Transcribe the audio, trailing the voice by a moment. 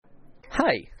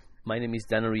Hi, my name is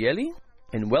Ariely,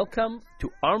 and welcome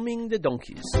to Arming the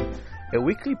Donkeys, a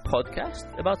weekly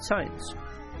podcast about science.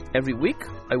 Every week,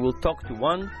 I will talk to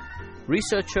one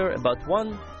researcher about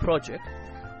one project.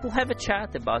 We'll have a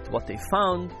chat about what they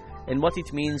found and what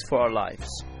it means for our lives.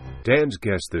 Dan's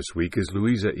guest this week is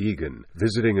Louisa Egan,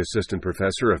 visiting assistant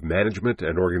professor of management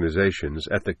and organizations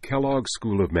at the Kellogg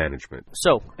School of Management.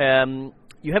 So,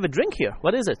 you have a drink here.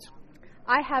 What is it?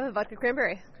 I have a vodka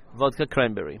cranberry. Vodka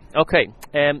cranberry. Okay,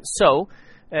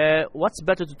 what's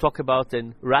better to talk about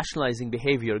than rationalizing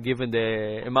behavior given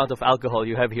the amount of alcohol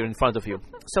you have here in front of you?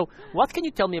 So, what can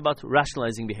you tell me about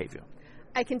rationalizing behavior?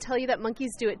 I can tell you that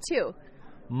monkeys do it too.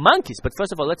 Monkeys? But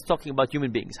first of all, let's talking about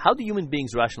human beings. How do human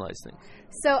beings rationalize things?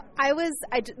 So I was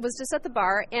just at the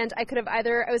bar, and I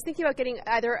was thinking about getting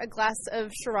either a glass of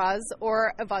Shiraz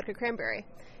or a vodka cranberry.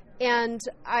 And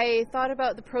I thought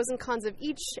about the pros and cons of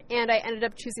each, and I ended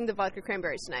up choosing the vodka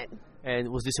cranberry tonight. And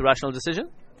was this a rational decision?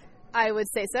 I would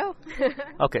say so.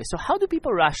 Okay, so how do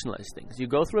people rationalize things? You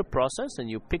go through a process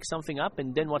and you pick something up,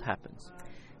 and then what happens?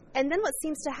 And then what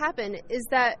seems to happen is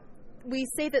that we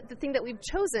say that the thing that we've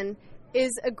chosen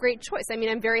is a great choice. I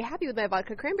mean, I'm very happy with my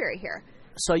vodka cranberry here.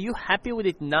 So are you happy with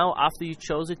it now after you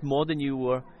chose it more than you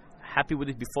were happy with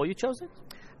it before you chose it?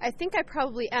 I think I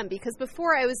probably am, because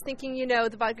before I was thinking,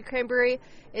 the vodka cranberry,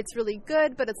 it's really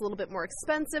good, but it's a little bit more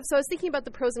expensive. So I was thinking about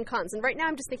the pros and cons, and right now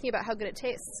I'm just thinking about how good it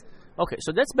tastes. Okay,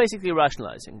 so that's basically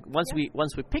rationalizing. Once we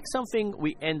pick something,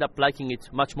 we end up liking it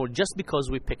much more just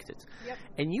because we picked it. Yep.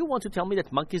 And you want to tell me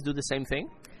that monkeys do the same thing?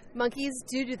 Monkeys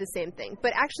do the same thing,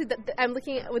 but actually I'm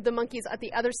looking with the monkeys at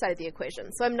the other side of the equation.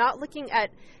 So I'm not looking at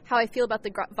how I feel about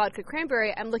the vodka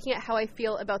cranberry, I'm looking at how I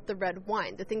feel about the red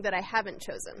wine, the thing that I haven't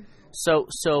chosen.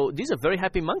 So these are very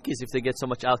happy monkeys if they get so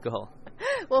much alcohol.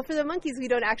 Well, for the monkeys, we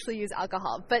don't actually use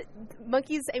alcohol, but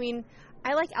monkeys,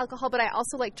 I like alcohol, but I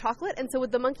also like chocolate, and so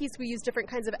with the monkeys, we use different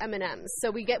kinds of M&Ms. So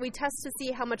we test to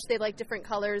see how much they like different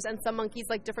colors, and some monkeys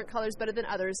like different colors better than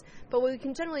others. But what we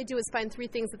can generally do is find three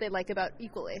things that they like about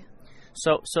equally.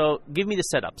 So give me the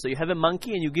setup. So you have a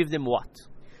monkey, and you give them what?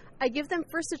 I give them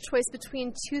first a choice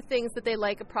between two things that they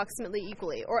like approximately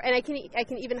equally, and I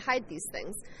can even hide these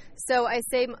things. So I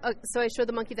show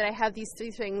the monkey that I have these three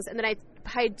things, and then I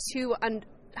hide two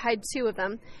of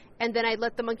them, and then I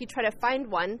let the monkey try to find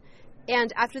one.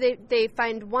 And after they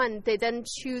find one, they then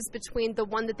choose between the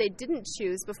one that they didn't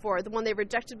choose before, the one they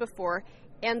rejected before,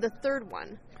 and the third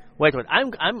one. Wait,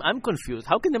 I'm confused.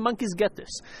 How can the monkeys get this?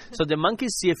 So the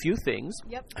monkeys see a few things.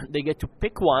 Yep. They get to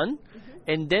pick one,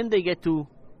 and then they get to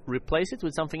replace it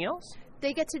with something else?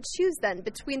 They get to choose then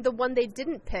between the one they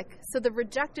didn't pick, so the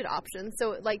rejected option,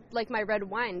 so like my red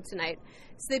wine tonight.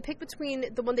 So they pick between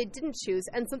the one they didn't choose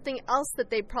and something else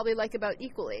that they probably like about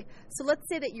equally. So let's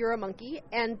say that you're a monkey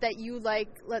and that you like,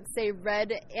 let's say,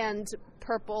 red and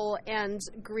purple and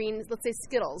green, let's say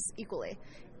Skittles equally.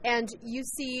 And you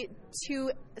see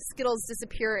two Skittles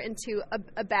disappear into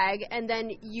a bag, and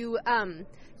then you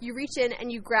reach in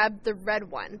and you grab the red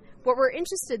one. What we're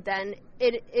interested then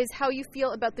is how you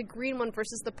feel about the green one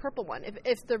versus the purple one.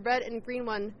 If the red and green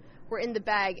one were in the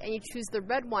bag and you choose the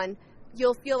red one,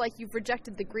 you'll feel like you've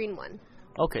rejected the green one.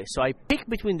 Okay, so I pick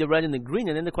between the red and the green,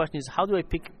 and then the question is, how do I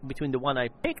pick between the one I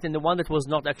picked and the one that was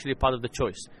not actually part of the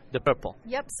choice, the purple?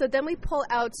 Yep, so then we pull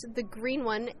out the green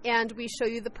one and we show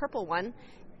you the purple one.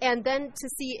 And then to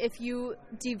see if you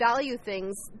devalue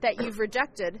things that you've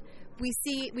rejected,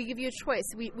 we give you a choice.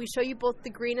 We show you both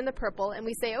the green and the purple, and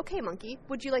we say, okay, monkey,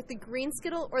 would you like the green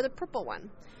Skittle or the purple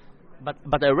one?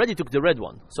 But I already took the red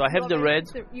one, so I have the red.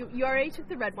 You already took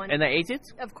the red one. And I ate it?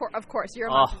 Of course, you're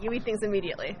a monkey. You eat things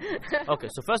immediately. Okay,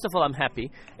 so first of all, I'm happy.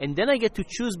 And then I get to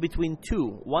choose between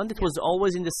two. One that was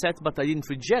always in the set but I didn't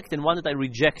reject, and one that I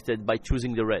rejected by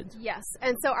choosing the red. Yes,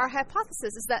 and so our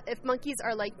hypothesis is that if monkeys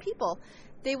are like people,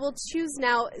 they will choose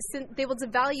now, they will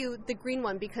devalue the green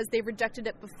one because they rejected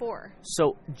it before.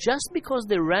 So just because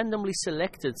they randomly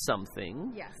selected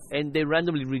something, yes, and they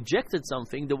randomly rejected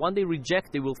something, the one they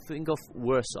reject, they will think of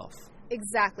worse off.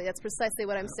 Exactly, that's precisely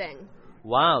what I'm saying.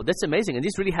 Wow, that's amazing. And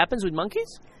this really happens with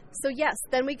monkeys? So yes,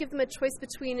 then we give them a choice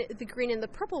between the green and the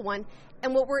purple one,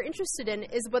 and what we're interested in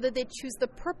is whether they choose the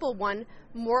purple one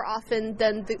more often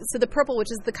than the purple,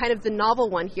 which is the kind of the novel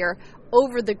one here,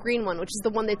 over the green one, which is the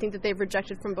one they think that they've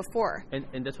rejected from before.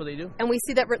 And that's what they do? And we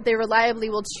see that they reliably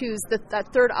will choose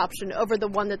that third option over the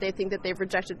one that they think that they've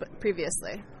rejected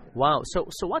previously. Wow, so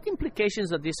what implications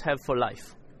does this have for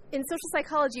life? In social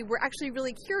psychology, we're actually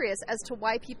really curious as to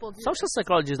why people do Social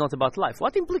psychology is not about life.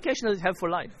 What implication does it have for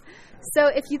life? So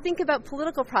if you think about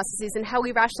political processes and how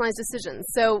we rationalize decisions,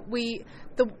 so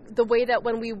the way that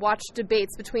when we watch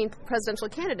debates between presidential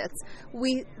candidates,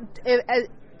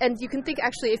 And you can think,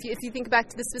 actually, if you think back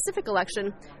to the specific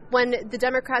election, when the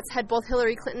Democrats had both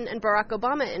Hillary Clinton and Barack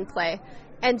Obama in play,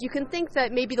 and you can think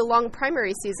that maybe the long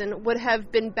primary season would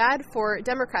have been bad for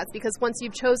Democrats, because once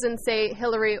you've chosen, say,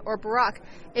 Hillary or Barack,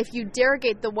 if you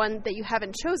derogate the one that you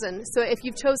haven't chosen, so if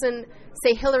you've chosen,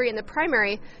 say, Hillary in the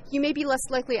primary, you may be less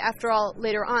likely, after all,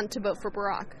 later on to vote for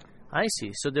Barack. I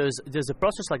see. So there's a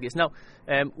process like this. Now,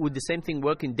 would the same thing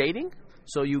work in dating?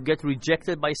 So you get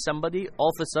rejected by somebody, all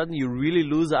of a sudden you really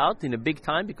lose out in a big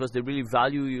time because they really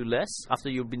value you less after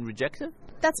you've been rejected?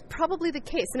 That's probably the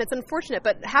case, and it's unfortunate,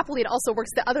 but happily it also works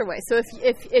the other way. So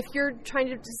if you're trying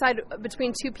to decide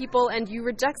between two people and you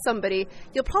reject somebody,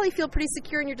 you'll probably feel pretty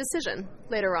secure in your decision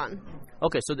later on.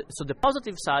 Okay, so the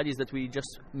positive side is that we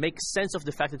just make sense of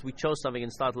the fact that we chose something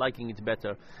and start liking it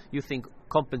better. You think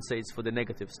compensates for the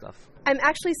negative stuff? I'm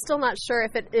actually still not sure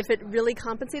if it really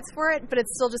compensates for it, but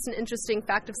it's still just an interesting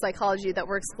fact of psychology that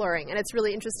we're exploring, and it's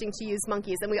really interesting to use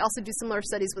monkeys. And we also do similar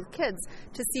studies with kids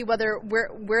to see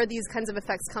where these kinds of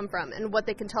effects come from and what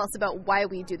they can tell us about why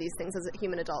we do these things as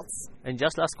human adults. And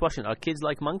just last question, are kids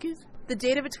like monkeys? The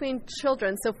data between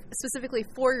children, so specifically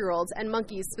 4-year-olds, and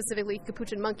monkeys, specifically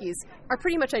capuchin monkeys, are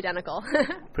pretty much identical.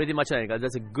 Pretty much identical.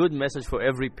 That's a good message for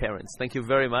every parent. Thank you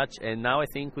very much. And now I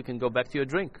think we can go back to your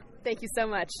drink. Thank you so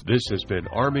much. This has been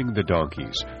Arming the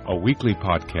Donkeys, a weekly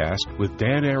podcast with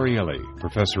Dan Ariely,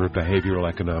 Professor of Behavioral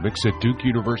Economics at Duke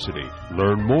University.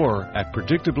 Learn more at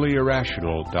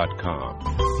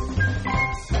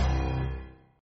predictablyirrational.com.